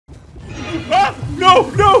No,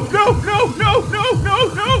 no, no, no, no, no,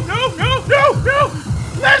 no, no, no, no, no, no!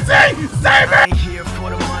 Lizzie, save me! I ain't here for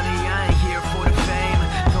the money, I ain't here for the fame.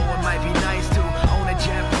 Though it might be nice to own a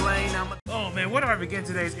jet plane. Oh man, where do I begin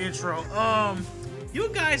today's intro? You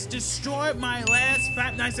guys destroyed my last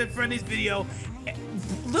Five Nights at Freddy's video.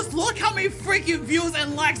 Let's look how many freaking views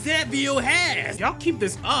and likes that video has. Y'all keep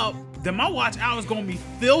this up, then my watch hours gonna be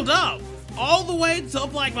filled up all the way to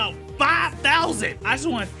like about 5,000. I just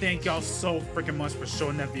want to thank y'all so freaking much for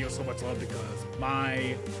showing that video so much love, because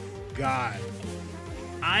my God,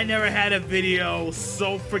 I never had a video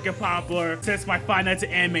so freaking popular since my Five Nights at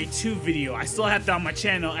Anime 2 video. I still have that on my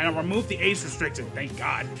channel, and I removed the age restriction, thank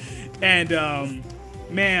God. And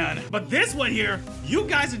man, but this one here, you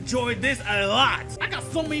guys enjoyed this a lot. I got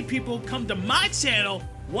so many people come to my channel,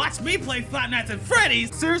 watch me play Five Nights at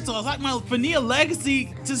Freddy's. Seriously, it's like my Frenni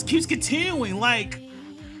legacy just keeps continuing, like,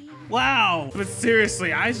 wow. But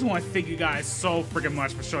seriously, I just want to thank you guys so freaking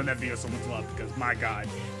much for showing that video so much love, because my God.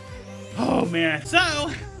 Oh man.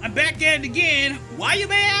 So, I'm back at it again. Why, you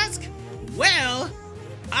may ask? Well,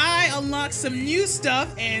 I unlocked some new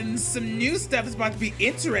stuff, and some new stuff is about to be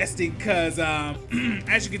interesting because,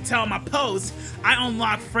 as you can tell in my post, I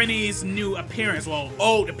unlocked Frenni's new appearance, well,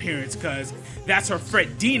 old appearance, because that's her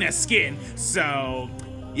Fredina skin. So,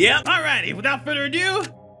 yep. Alrighty, without further ado,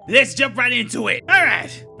 let's jump right into it.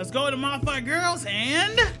 Alright, let's go to Modified Girls,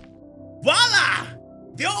 and voila!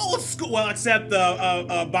 The old school, well, except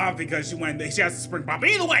the bomb because she has the spring bomb. But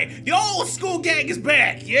either way, the old school gang is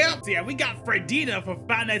back. Yep. So yeah, we got Fredina from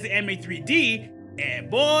Five Nights at Anime 3D,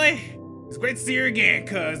 and boy, it's great to see her again.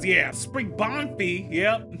 Cause yeah, spring bomb fee.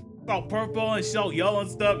 Yep. All purple and she's all yellow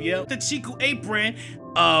and stuff. Yep. The Chico apron.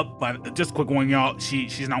 But just a quick one, y'all.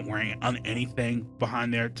 She's not wearing anything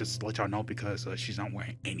behind there. Just to let y'all know, because she's not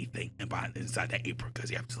wearing anything inside that apron.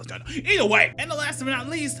 Cause you have to let y'all know. Either way, and the last but not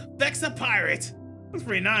least, Vexa Pirate. That's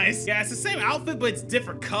pretty nice. Yeah, it's the same outfit, but it's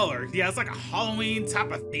different color. Yeah, it's like a Halloween type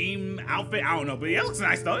of theme outfit. I don't know, but yeah, it looks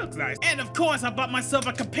nice though. It looks nice. And of course, I bought myself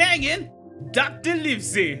a companion, Dr.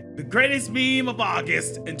 Livesey, the greatest meme of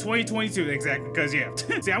August in 2022, exactly. Because yeah,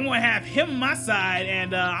 see, I'm gonna have him on my side,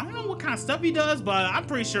 and I don't know what kind of stuff he does, but I'm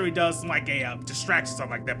pretty sure he does some like a distraction stuff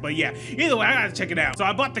like that. But yeah, either way, I gotta check it out. So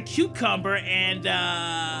I bought the cucumber, and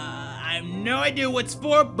I have no idea what it's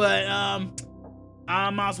for, but I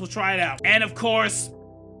might as well try it out. And of course,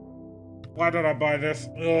 why did I buy this?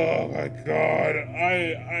 Oh my God,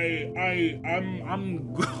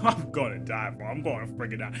 I'm gonna die, bro. I'm going to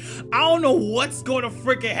freaking die. I don't know what's going to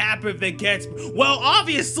freaking happen if they catch me. Well,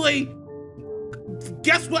 obviously,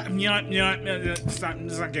 guess what? You know, let's not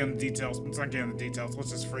get into the details. Let's not get into the details.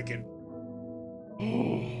 Let's just freaking.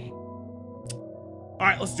 All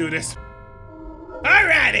right, let's do this.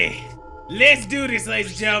 Alrighty. Let's do this,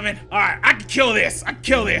 ladies and gentlemen. All right, I can kill this. I can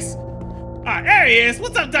kill this. All right, there he is.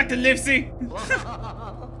 What's up, Dr. Livesey?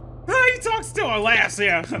 He talks still or laughs,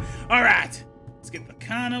 yeah. All right, let's get the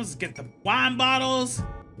condoms, let's get the wine bottles,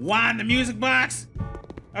 wine the music box.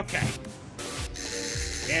 Okay.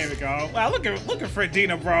 There we go. Wow, look at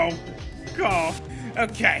Fredina, bro. Cool.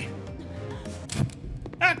 Okay.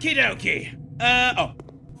 Okie dokie. Oh.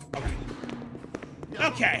 Okay.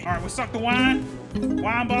 Okay. All right, we'll suck the wine.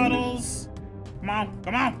 Wine bottles. Come on,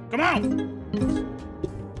 come on, come on.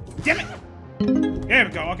 Damn it. There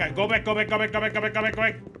we go. Okay, go back.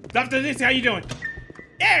 Dr. Livesey, how you doing?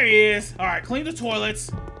 There he is. All right, clean the toilets.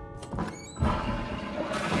 There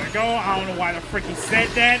we go. I don't know why the frick he said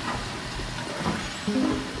that.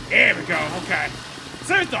 There we go. Okay.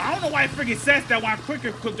 Seriously, I don't know why the frick he says that. Why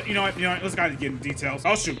quicker? You know what? Let's gotta get into details.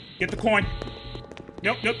 Oh shoot! Get the coin.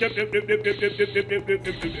 Nope.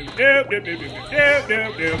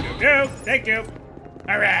 Thank you.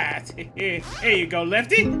 All right. Here you go,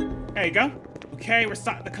 Lefty. There you go. Okay, we're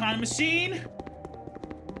starting the condom machine.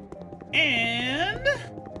 And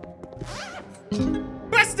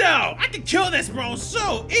presto! I can kill this, bro.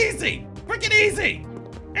 So easy. Freaking easy.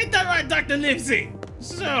 Ain't that right, Dr. Livesey?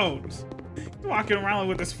 So, walking around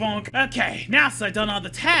with this funk. Okay, now since I've done all the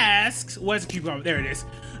tasks, where's the cucumber? There it is.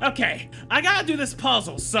 Okay, I gotta do this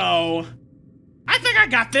puzzle, so I think I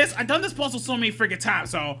got this. I've done this puzzle so many freaking times,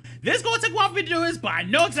 so this is gonna take a while for me to do this, but I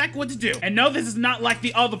know exactly what to do. And no, this is not like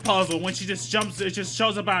the other puzzle when she just jumps, it just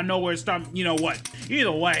shows up out of nowhere and start, you know what.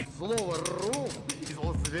 Either way.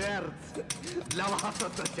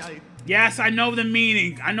 Yes, I know the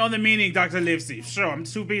meaning. I know the meaning, Dr. Livesey. Sure, I'm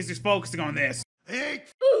too busy focusing on this. 8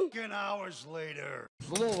 hours later.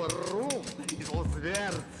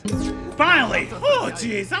 Finally! Oh,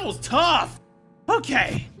 jeez, that was tough.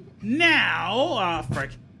 Okay, now,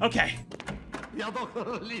 frick. Okay.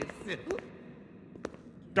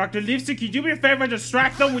 Dr. Lipstick, can you do me a favor and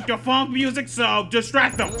distract them with your funk music? So,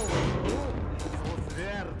 distract them.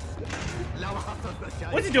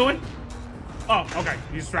 What's he doing? Oh, okay.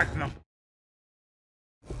 He's distracting them.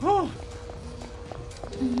 Oh.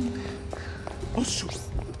 Oh, shoot.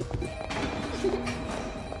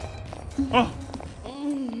 Oh.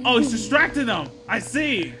 Oh, he's distracting them. I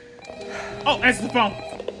see. Oh, answer the phone.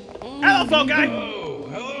 Hello, phone guy. Oh,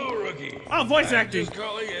 hello, rookie. Oh, voice acting. Just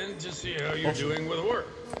calling in to see how you're doing with work.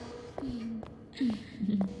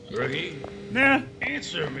 Rookie? Nah.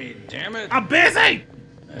 Answer me, damn it. I'm busy.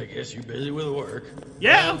 I guess you're busy with work.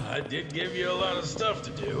 Yeah. Well, I did give you a lot of stuff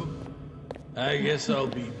to do. I guess I'll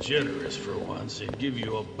be generous for once and give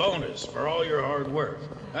you a bonus for all your hard work.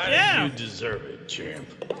 I think you deserve it, champ.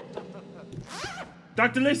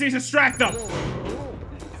 Dr. Lipstick, distract them.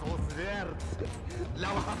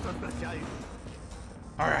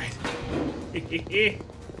 All right.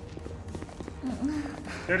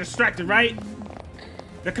 They're distracted, right?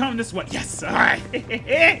 They're coming this way. Yes. All right.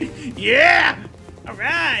 Yeah. All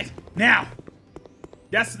right. Now,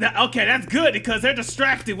 okay. That's good because they're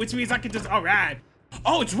distracted, which means I can just. All right.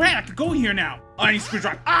 Oh, it's red. I can go in here now. Oh, I need a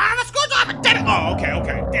screwdriver. Ah, the screwdriver. Damn it. Oh, okay.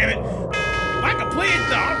 Okay. Damn it. I complete it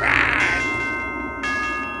though. All right.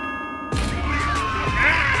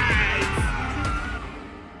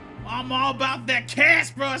 I'm all about that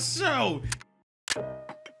cash, bro. So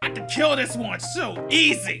I can kill this one so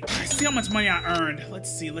easy. Let's see how much money I earned.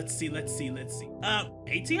 Let's see.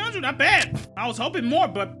 1,800, not bad. I was hoping more,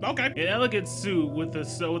 but okay. An elegant suit with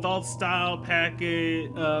all style package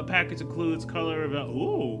includes color of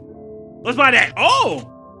ooh. Let's buy that. Oh,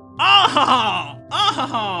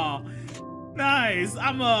 nice.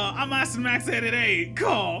 I'm Aston Max headed 8.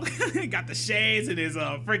 Cool. Got the shades and his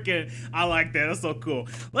freaking. I like that. That's so cool.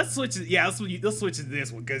 Let's switch it. Yeah, let's switch to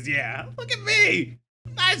this one because yeah, look at me.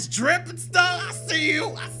 Nice drip and stuff. I see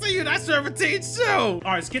you. Nice serpentine too. All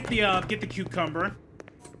right, let's get the cucumber,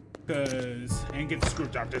 and get the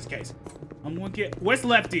screwdriver in this case. I'm gonna get. Where's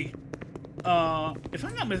Lefty? If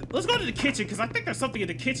I'm not let's go to the kitchen because I think there's something in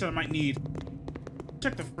the kitchen I might need.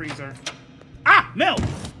 Check the freezer. Ah, milk.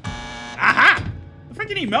 Aha! What the frick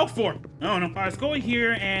do you need milk for? I don't know. All right, let's go in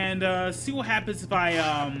here and see what happens if I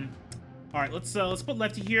All right, let's put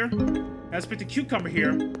Lefty here. Let's put the cucumber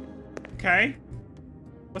here. Okay.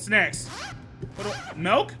 What's next?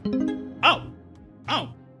 Milk? Oh,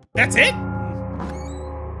 that's it?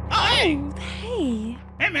 Oh, hey! Hey.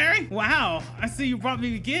 Hey, Mary. Wow, I see you brought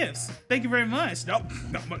me gifts. Thank you very much. No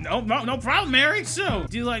problem, Mary. So,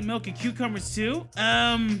 do you like milk and cucumbers too?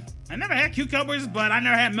 I never had cucumbers, but I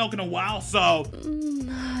never had milk in a while, so.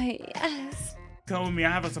 Yes. Come with me, I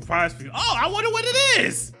have a surprise for you. Oh, I wonder what it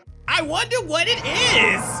is. I wonder what it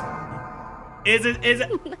is. Is it?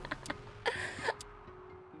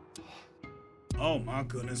 Oh my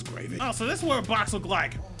goodness, gravy. Oh, so this is what a box looks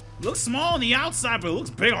like. Looks small on the outside, but it looks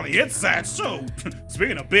big on the inside. So,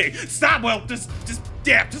 speaking of big, stop. Well, just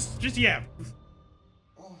yeah.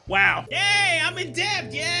 Wow. Yay, I'm in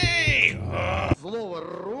debt. Yay.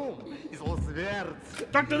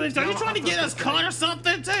 Dr. Lynch, are you trying to get us caught or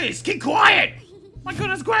something? Jeez, keep quiet. My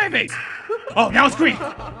goodness, gravy. Oh, now it's green.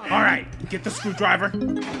 All right, get the screwdriver.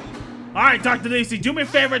 All right, Dr. Lacey, do me a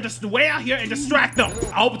favor, just wait out here and distract them.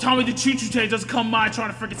 I hope Tommy the Choo Choo Train doesn't come by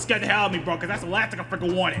trying to freaking scare the hell out of me, bro, because that's the last thing I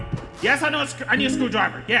freaking wanted. Yes, I know I need a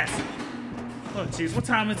screwdriver. Yes. Oh, jeez, what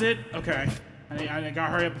time is it? Okay. I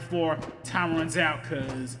gotta hurry up before time runs out,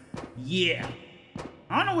 because, yeah.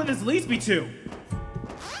 I don't know where this leads me to.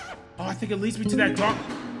 Oh, I think it leads me to that dark.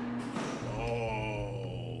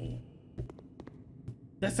 Oh.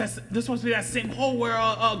 This supposed to be that same hole where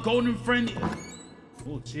Golden Frenni.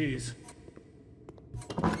 Oh, jeez.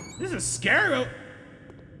 This is scary.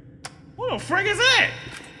 What the frick is it?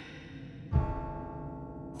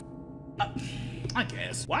 I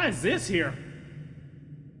guess. Why is this here?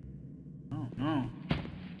 Oh, no.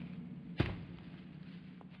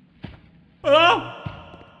 Hello?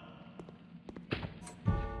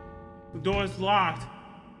 The door is locked.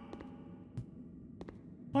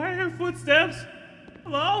 Why are there footsteps?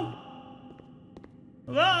 Hello?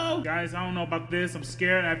 Hello? Guys, I don't know about this. I'm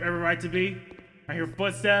scared. I have every right to be. I hear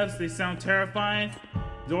footsteps. They sound terrifying.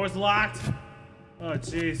 Door's locked. Oh,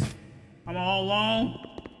 jeez. I'm all alone.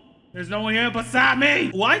 There's no one here beside me.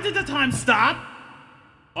 Why did the time stop?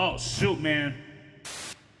 Oh, shoot, man.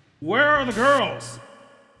 Where are the girls?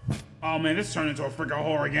 Oh, man, this turned into a freaking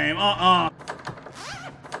horror game.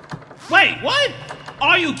 Wait, what?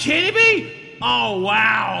 Are you kidding me? Oh,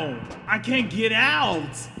 wow. I can't get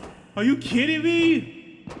out. Are you kidding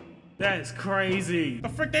me? That is crazy. What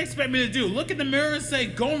the frick they expect me to do? Look in the mirror and say,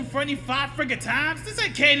 go in front of you 5 freaking times? This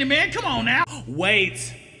ain't candy, man. Come on now.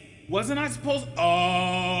 Wait. Wasn't I supposed?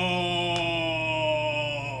 Oh.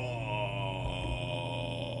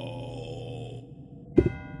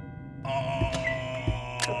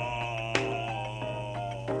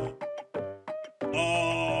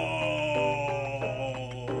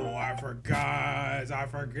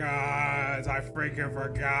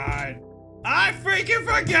 I freaking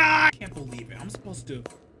forgot. I can't believe it. I'm supposed to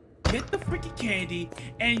get the freaking candy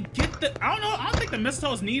and get the, I don't think the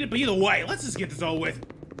mistletoe is needed, but either way, let's just get this over with.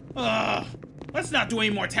 Let's not do any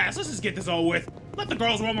more tasks. Let's just get this over with. Let the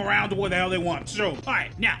girls roam around, do what the hell they want. Sure. All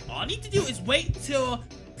right, now, all I need to do is wait till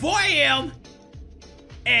 4 a.m.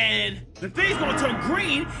 and the thing's gonna turn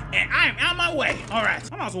green, and I am out my way. All right,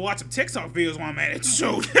 I might as well watch some TikTok videos while I'm at it.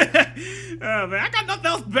 Shoot. Oh, man, I got nothing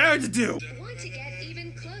else better to do. Want to get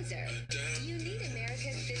even closer? Do you need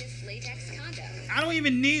America's thinnest latex condom? I don't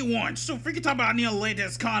even need one. So freaking talk about I need a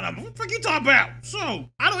latex condom. What freaking talk about? So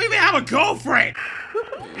I don't even have a girlfriend.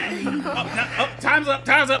 Time's up.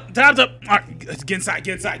 All right, let's get inside.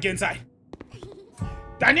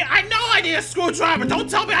 I know I need a screwdriver. Don't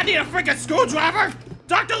tell me I need a freaking screwdriver.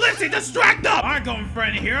 Dr. Lindsay, distract them! Alright, going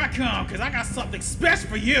Freddy, here I come, because I got something special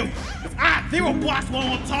for you. Zero blocks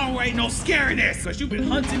won't tolerate no scariness, because you've been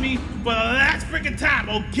hunting me for the last freaking time.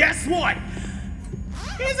 Oh, guess what?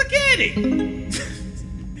 Here's a candy!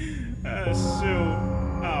 Oh, shoot.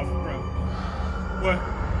 Oh, bro. What?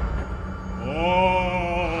 Oh.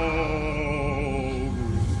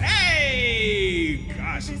 Hey!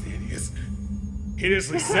 Gosh, she's hideous.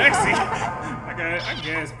 Hideously sexy. I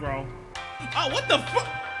guess, bro. Oh, what the fuck?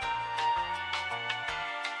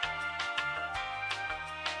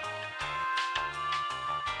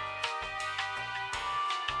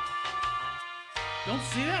 Don't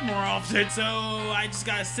see that more often, so I just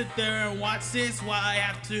gotta sit there and watch this while I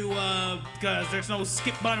have to, because there's no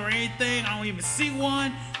skip button or anything. I don't even see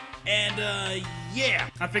one. And, yeah.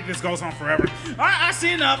 I think this goes on forever. All right, I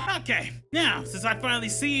see enough. Okay, now, since I finally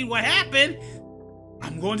see what happened,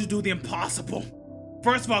 I'm going to do the impossible.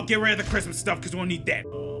 First of all, get rid of the Christmas stuff because we don't need that.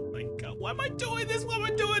 Oh my god, why am I doing this? Why am I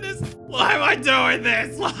doing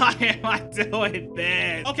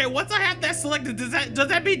this? Okay, once I have that selected, does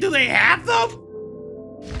that mean do they have them?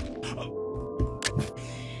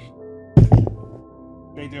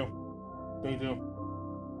 They do.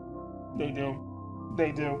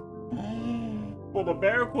 Well, the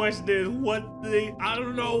better question is I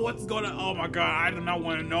don't know what's gonna, oh my god, I do not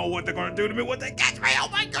want to know what they're gonna do to me when they catch me. Oh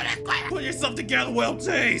my goodness, put yourself together, Will,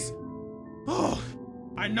 jeez. Oh,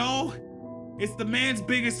 I know it's the man's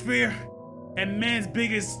biggest fear and man's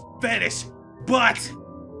biggest fetish, but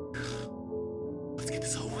let's get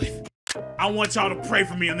this over with. I want y'all to pray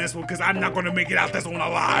for me on this one because I'm not gonna make it out this one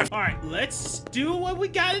alive. All right, let's do what we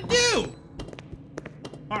gotta do.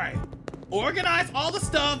 All right, organize all the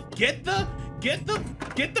stuff, get the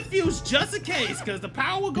fuse just in case, because the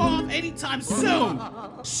power will go off anytime soon.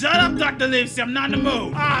 Shut up, Dr. Livesey, I'm not in the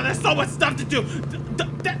mood. Ah, there's so much stuff to do.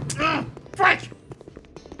 Frank!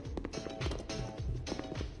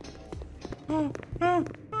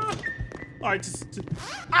 Alright, just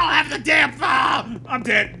I don't have the damn file! I'm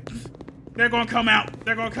dead. They're gonna come out.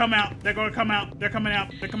 They're coming out.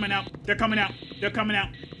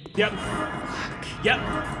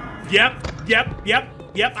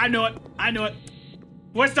 Yep, I know it.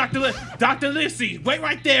 Where's Dr. Liz? Dr. Lizzie, wait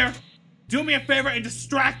right there. Do me a favor and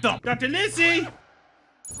distract them. Dr. Lizzie!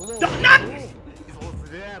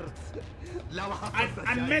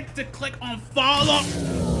 I meant to click on follow.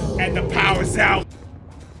 And the power's out.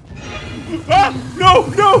 Ah! No!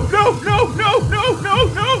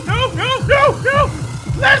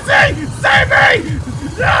 Lizzie! Save me!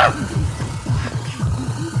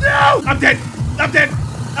 No! I'm dead!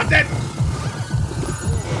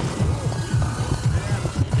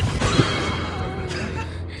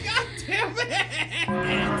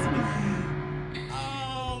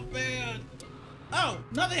 Oh man. Oh,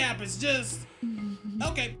 nothing happens, just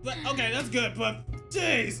okay, that's good, but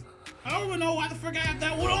jeez. I don't even know why the frick I have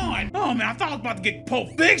that one on. Oh man, I thought I was about to get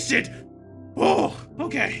Pulp Fiction. Oh,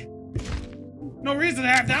 okay. No reason to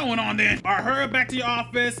have that one on then. Alright, hurry back to your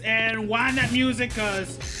office and wind that music,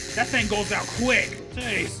 cause that thing goes out quick.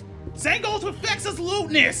 Jeez. Same goes with Vex's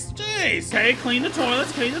lewdness. Jeez. Okay, clean the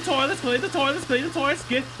toilets.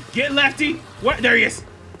 Get Lefty. What? There he is.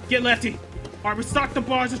 Get Lefty. All right, restock the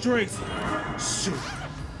bars of drinks. Shoot.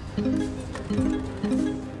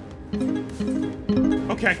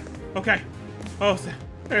 Okay. Oh,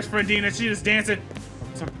 there's Fredina. She's just dancing.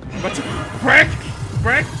 Break.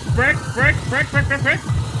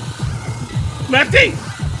 Lefty.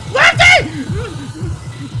 Lefty!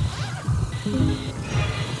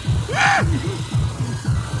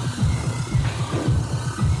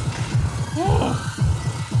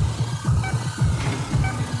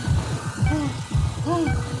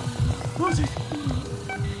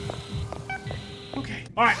 Okay.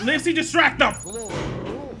 All right, Lipsy, distract them.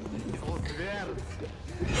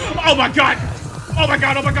 Oh my god! Oh my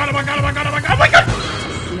god! Oh my god! Oh my god! Oh my god! Oh my god! Oh my god!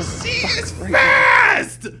 She is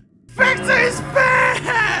fast! Fexa is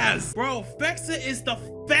fast! Bro, Fexa is the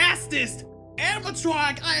fastest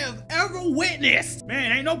animatronic I have ever witnessed.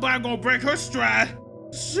 Man, ain't nobody gonna break her stride.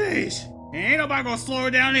 Sheesh. Ain't nobody gonna slow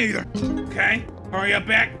her down either. Okay, hurry up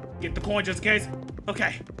back. Get the coin just in case.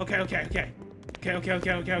 Okay. Okay.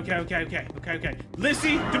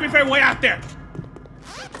 Lissy, do me a favor, way out there.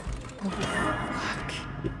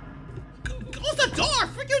 Close the door!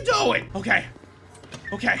 What you doing? Okay.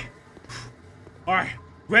 All right.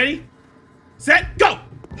 Ready? Set. Go.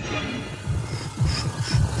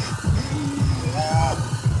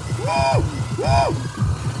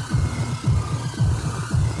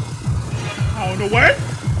 On the way.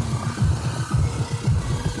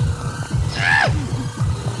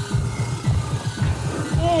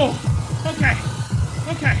 Oh.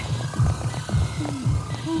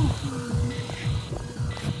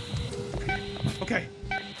 Okay.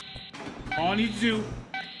 All I need to do,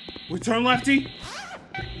 return lefty.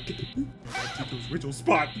 Lefty to his original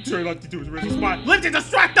spot. Turn lefty to his original spot. Lefty,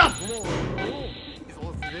 distract them!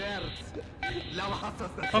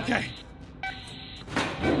 Okay.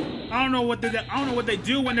 I don't know what they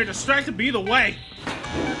do when they're distracted, but either way.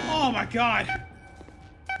 Oh my god.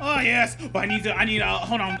 Oh yes. But I need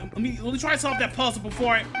hold on. Let me try to solve that puzzle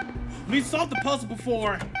before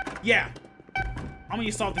yeah. I'm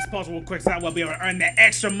gonna solve this puzzle real quick so that we'll be able to earn that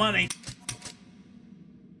extra money.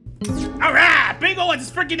 Alright! Bingo with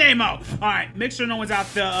this freaking ammo! Alright, make sure no one's out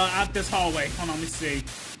this hallway. Hold on, let me see.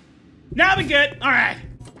 Now we good. Alright.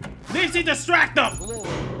 Let's distract them!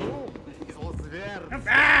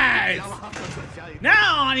 Alright!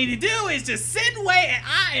 Now all I need to do is just sit and wait and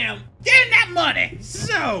I am getting that money!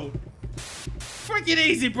 So freaking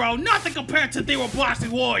easy, bro. Nothing compared to the Robloxian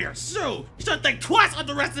warrior. So you should think twice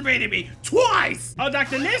underestimating me. Twice! Oh,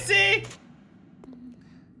 Dr. Lipsy!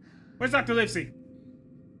 Where's Dr. Lipsy?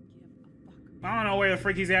 I don't know where the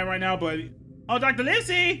freak he's at right now, but... Oh, Dr.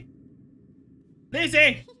 Lipsy!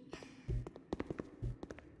 Lipsy!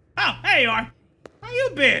 Oh, there you are. How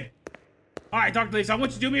you been? Alright, Dr. Lipsy, I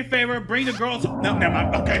want you to do me a favor. Bring the girls... No, never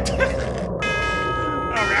mind. Okay. Alright!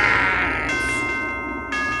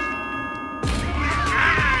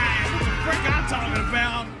 What the frick I'm talking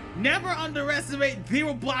about? Never underestimate the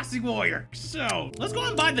Robloxian warrior. So, let's go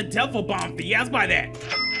and buy the Devil Bomb for you. Yeah, let's buy that.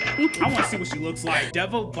 I want to see what she looks like.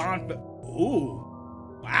 Devil Bomb... Ooh.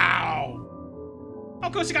 Wow. Oh,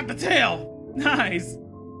 cool, she got the tail. Nice.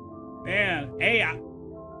 Man, AI.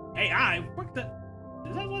 What the...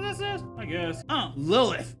 Is that what that says? I guess.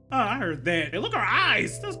 Lilith. Oh, I heard that. Hey, look at her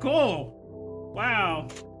eyes. That's cool. Wow.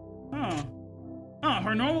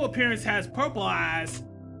 Her normal appearance has purple eyes.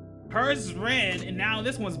 Hers is red, and now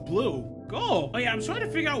this one's blue. Cool. Oh yeah, I'm trying to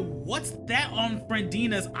figure out what's that on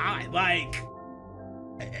Fredina's eye. Like...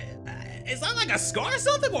 Is that like a scar or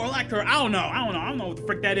something? Or like her, I don't know what the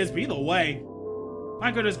frick that is, but either way.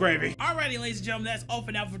 My goodness gravy. Alrighty, ladies and gentlemen, that's all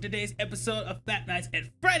for now for today's episode of Fat Nights at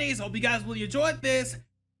Freddy's. Hope you guys really enjoyed this.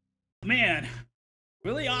 Man,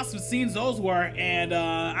 really awesome scenes those were, and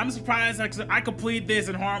I'm surprised I completed this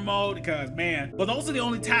in hard mode because, man, but those are the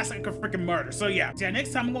only tasks I could freaking murder. So yeah,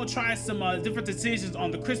 next time I'm gonna try some different decisions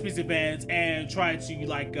on the Christmas events and try to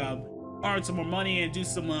like earn some more money and do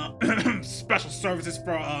some special services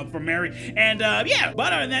for Mary. And yeah,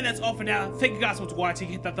 but other than that, that's all for now. Thank you guys so much for watching.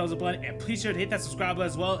 Hit that thumbs up button and please sure to hit that subscribe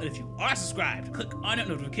button as well. And if you are subscribed, click on that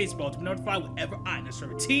notification bell to be notified whenever I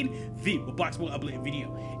insert a routine, the Robloxian will upload a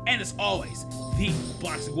video. And as always, the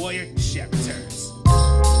Robloxian warrior shall returns.